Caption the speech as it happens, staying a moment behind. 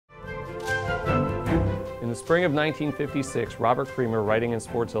In the spring of 1956, Robert Creamer, writing in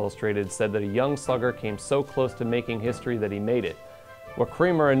Sports Illustrated, said that a young slugger came so close to making history that he made it. What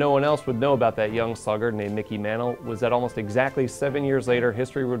Creamer and no one else would know about that young slugger named Mickey Mantle was that almost exactly 7 years later,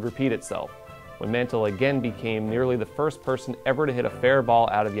 history would repeat itself, when Mantle again became nearly the first person ever to hit a fair ball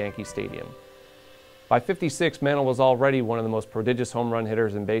out of Yankee Stadium. By '56, Mantle was already one of the most prodigious home run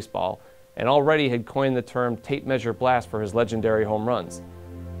hitters in baseball, and already had coined the term tape measure blast for his legendary home runs,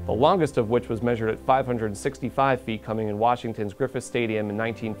 the longest of which was measured at 565 feet, coming in Washington's Griffith Stadium in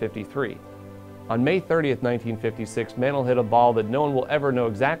 1953. On May 30th, 1956, Mantle hit a ball that no one will ever know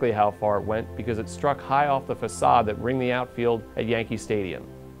exactly how far it went because it struck high off the facade that ringed the outfield at Yankee Stadium.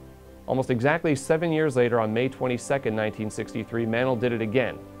 Almost exactly 7 years later, on May 22nd, 1963, Mantle did it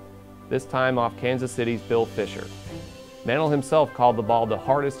again, this time off Kansas City's Bill Fisher. Mantle himself called the ball the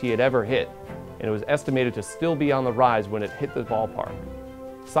hardest he had ever hit, and it was estimated to still be on the rise when it hit the ballpark.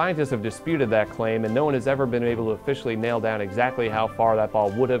 Scientists have disputed that claim, and no one has ever been able to officially nail down exactly how far that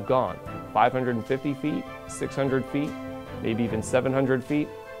ball would have gone. 550 feet, 600 feet, maybe even 700 feet?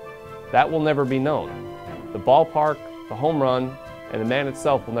 That will never be known. The ballpark, the home run, and the man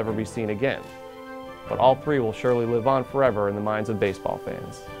itself will never be seen again. But all three will surely live on forever in the minds of baseball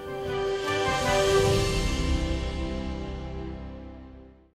fans.